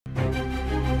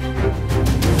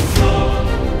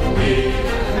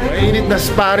Mainit na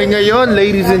sparring ngayon,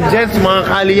 ladies and gents, mga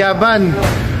kaliyaban.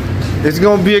 It's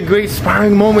gonna be a great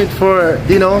sparring moment for,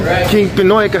 you know, King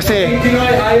Pinoy kasi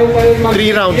 3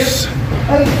 rounds.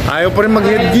 Ayaw pa rin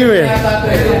mag-headgear eh.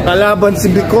 Kalaban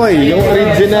si Bikoy, yung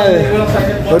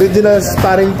original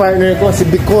sparring partner ko. Si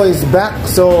Bikoy is back.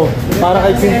 So, para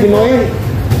kay King Pinoy,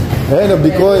 ayun,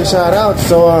 Bikoy, shout out.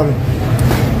 So,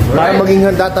 para maging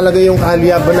handa talaga yung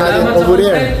kaliyaban natin over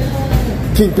there.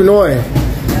 King Pinoy,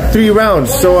 3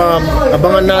 rounds. So,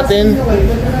 abangan natin.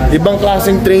 Ibang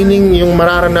klaseng training yung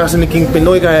mararanasan ni King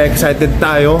Pinoy. Kaya excited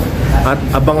tayo. At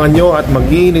abangan nyo at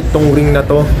mag-iinit tong ring na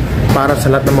to para sa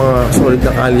lahat ng mga solid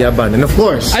na kaliyaban. And of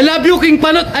course, I love you, King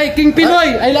Panot. Ay, King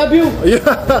Pinoy. I love you. Yeah.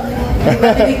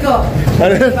 Dinig ko.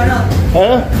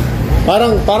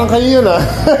 Parang kayo yun ah.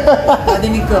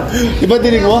 Dinig ko. Iba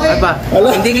dinig mo? Apa?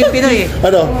 Hindi King Pinoy eh.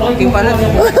 Ano? King Panot.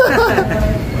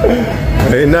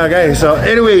 Ayun na guys. So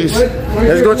anyways,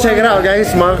 let's go check it out guys.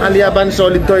 Mga kaliyaban,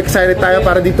 solid to. Excited tayo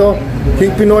para dito.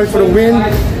 King Pinoy for the win.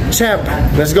 Champ.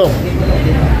 Let's go.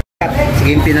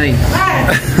 King Pinoy.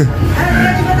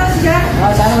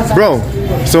 Bro,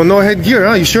 so no headgear,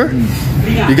 huh? You sure?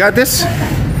 You got this?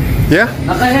 Yeah?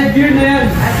 Naka-headgear na yan.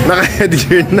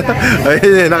 Naka-headgear na.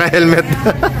 Ayun, naka-helmet.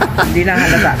 Hindi na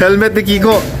halata. Helmet ni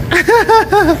Kiko.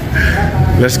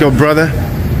 Let's go, brother.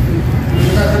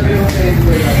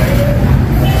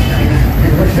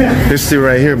 History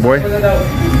right here, boy.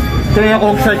 Siya yung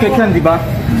coke circuit yan, di ba?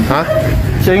 Ha?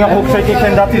 Siya yung coke circuit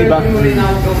yan dati, di ba?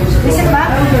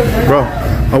 Bro,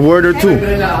 a word or two.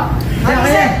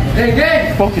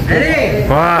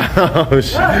 Wow.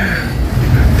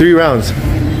 3 rounds.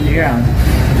 3 rounds.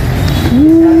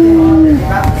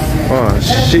 Oh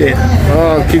shit.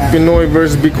 Oh, King Pinoy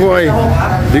versus Bikoy.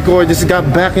 Bikoy just got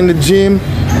back in the gym.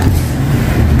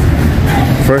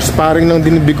 First sparring lang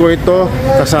din ni Bikoy ito.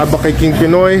 Kasaba kay King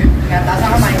Pinoy.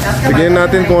 Tignan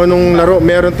natin kung anong laro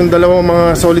meron itong dalawang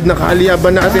mga solid na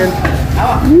kaaliyaban natin.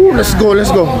 Let's go,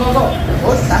 let's go.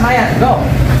 Tama yan, go.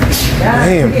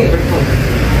 Damn.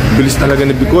 Bilis talaga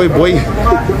ni Bikoy, boy.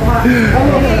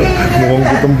 Mukhang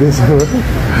gutom din sa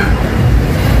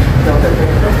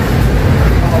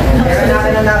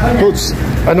Coach,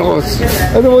 ano coach?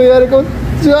 Ano mangyayari coach?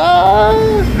 Pag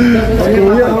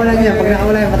nakawala niya,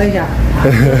 patay siya.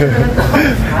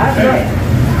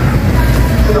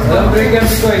 Walang break yan,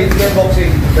 Bikoy. Hindi yan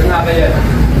boxing. Tangaka yan.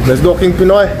 Let's go, King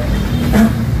Pinoy.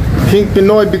 King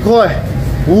Pinoy, Bikoy.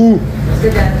 Woo.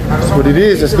 That's what it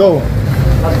is. Let's go.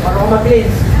 Parang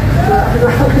mag-cleans.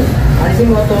 Alisin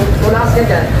mo ito. Tulas ka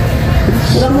dyan.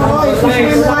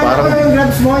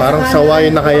 Parang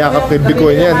sawayin nakayakap kay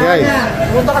Bikoy niyan, guys.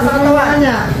 Punta ka sa katawan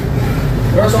niya.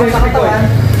 Punta ka sa katawan.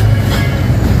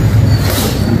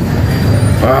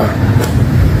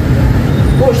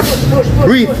 Push.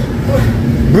 Breathe.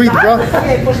 Breathe, bro.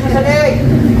 Okay, push mo sa leg.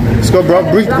 Let's go, bro.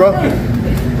 Breathe, bro.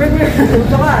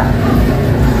 Punta ka.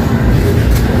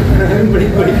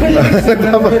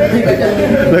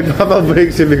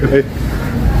 Nagpapa-break si Bikoy.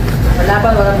 Wala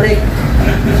break.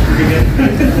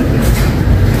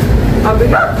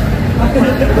 Bigat.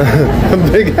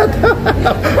 Bigat.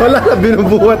 Wala na,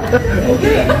 binubuhat.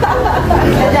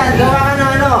 Diyan, gawa ka na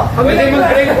ano. Pwede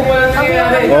mag-break kung walang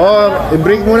nangyayari. Oh,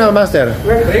 i-break muna, master.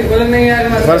 Break, walang nangyayari.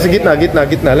 Para sa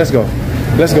gitna. Let's go.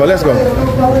 Let's go.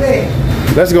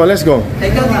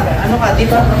 Ikaw ano ka,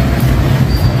 dito?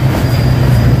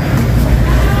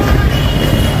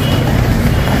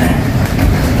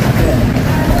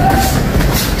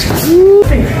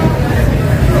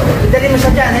 Dali mo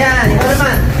siya dyan, ayan, ikaw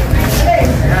naman.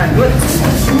 Ayan, good.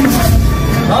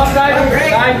 Offside,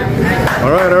 offside.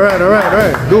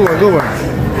 Alright. Good one.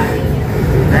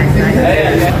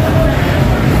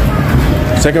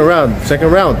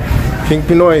 Second round. King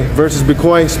Pinoy versus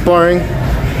Bikoy sparring.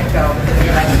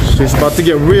 So it's about to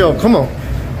get real. Come on,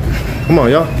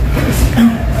 yo.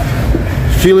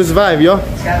 Feel his vibe, yo.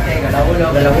 Diskarte,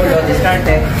 galahulo,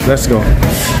 diskarte. Let's go.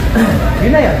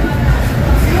 Yun na yun.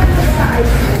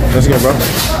 Let's go, bro.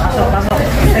 Pasok.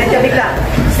 Straight ka bigla.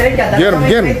 Straight ka. Get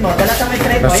him. Dala sa may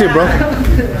straight mo. That's it, bro.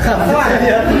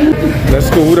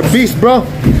 Let's go with a beast, bro.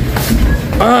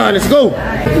 Let's go.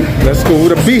 Let's go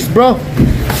with a beast, bro.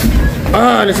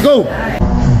 Let's go.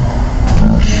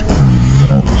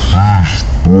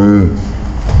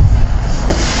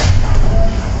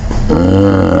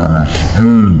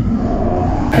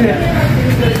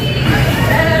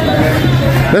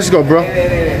 Let's go, bro.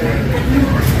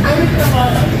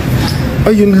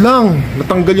 Ayun lang,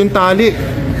 natanggal yung tali.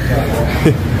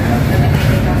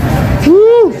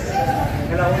 Woo!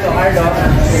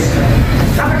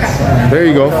 There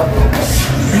you go.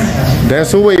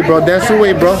 Dance away, bro.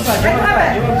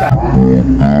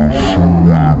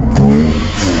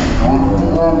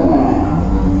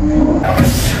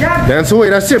 Dance away.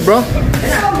 That's it, bro.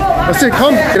 That's it.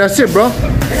 Come. That's it, bro.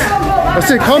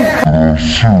 That's it. Come.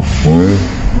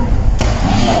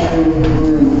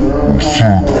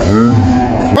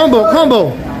 Combo.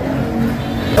 Combo.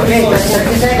 Okay,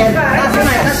 30 seconds.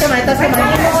 Tas kamay.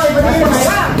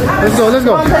 Let's go. Let's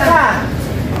go.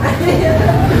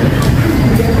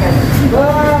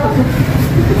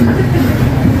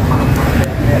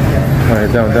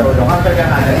 Alright, down.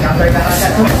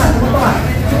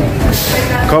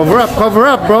 Cover up,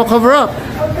 bro. Cover up.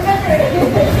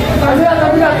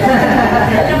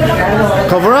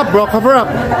 Cover up, bro. Cover up.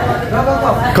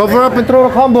 Cover up and throw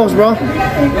the combos, bro.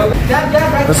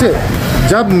 That's it.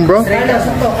 Jab him, bro.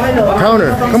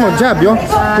 Counter. Come on, jab, yo.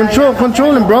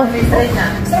 Control him, bro.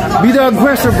 Be the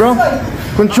aggressor, bro.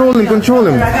 Control him. Control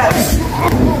him,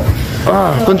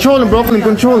 bro.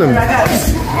 Control him.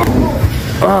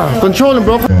 Control him,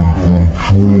 bro.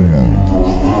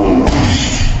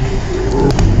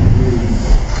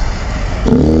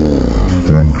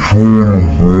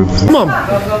 Come on.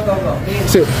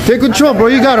 Sit. Take control, bro.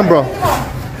 You got him, bro.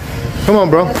 Come on,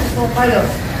 bro.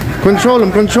 Control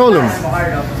him. Come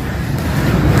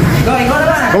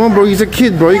on, bro. He's a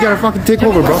kid, bro. You gotta fucking take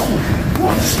over, bro.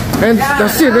 And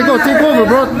that's it. They go. Take over,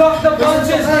 bro. Block the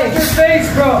punches with your face,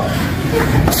 bro.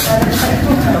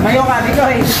 Tumayo ka,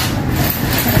 Bikoy.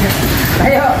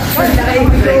 Tayo.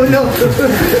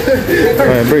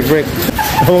 Alright, break.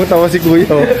 Tawang tawa si Kuya.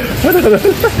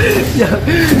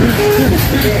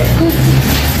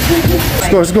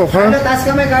 Let's go, Carlo, taas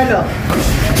kamay, Carlo.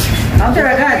 Counter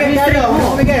agad.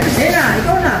 Carlo, Miguel. Ayun na,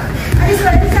 ikaw na.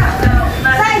 Side.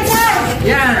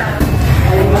 Yan.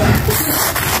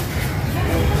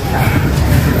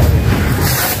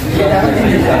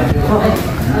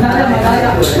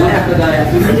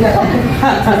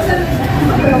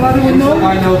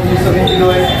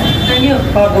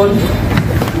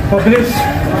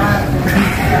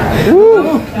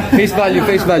 Face value.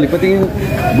 Patingin.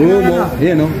 Boom,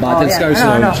 yan, no? Battle scars.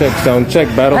 Sound check.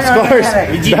 Battle scars.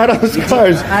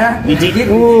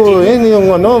 Ooh, yun yung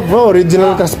bro.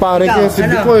 Original kasparing kayo si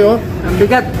Bikoy, oh.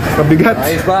 Kabigat.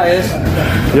 Ayos.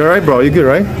 You alright, bro? You good,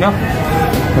 right? Yeah.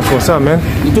 That's what's up, man.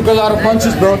 You took a lot of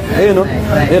punches, bro. Ayun, no?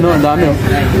 Ang dami, oh.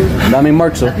 Ang daming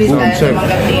marks, oh. Sound check.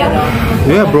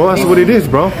 Yeah, bro. That's what it is,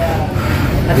 bro.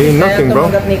 Ain't nothing,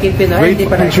 bro. Great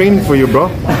fucking training for you,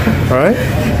 bro. Alright?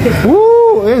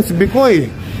 Woo! Ayan, si Bikoy.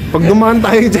 Pag dumaan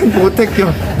tayo dyan, putek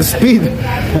yun. The speed.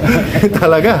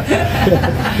 Talaga.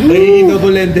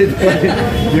 Double-ended.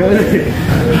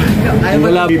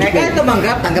 Kaya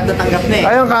tumanggap, tanggap na eh.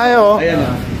 Kaya, oh.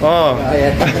 Oh.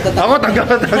 Ako, tanggap.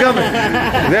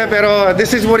 Hindi, pero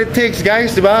this is what it takes,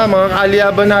 guys. Diba? Mga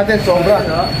kaaliaban natin, sobra.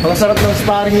 Ang sarap ng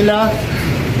sparring nila.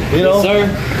 You know, sir.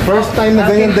 First time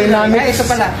na ganyan dynamics. Ito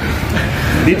pala.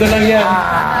 Dito lang yan.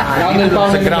 Ground and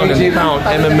pound.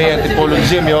 MMA at the Polo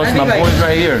Gym, yo. It's my boys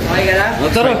right here. Okay ka na?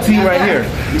 It's my team right here.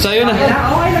 Sa'yo na.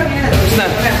 Okay lang yan.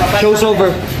 Show's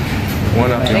over.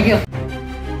 One up. Thank you.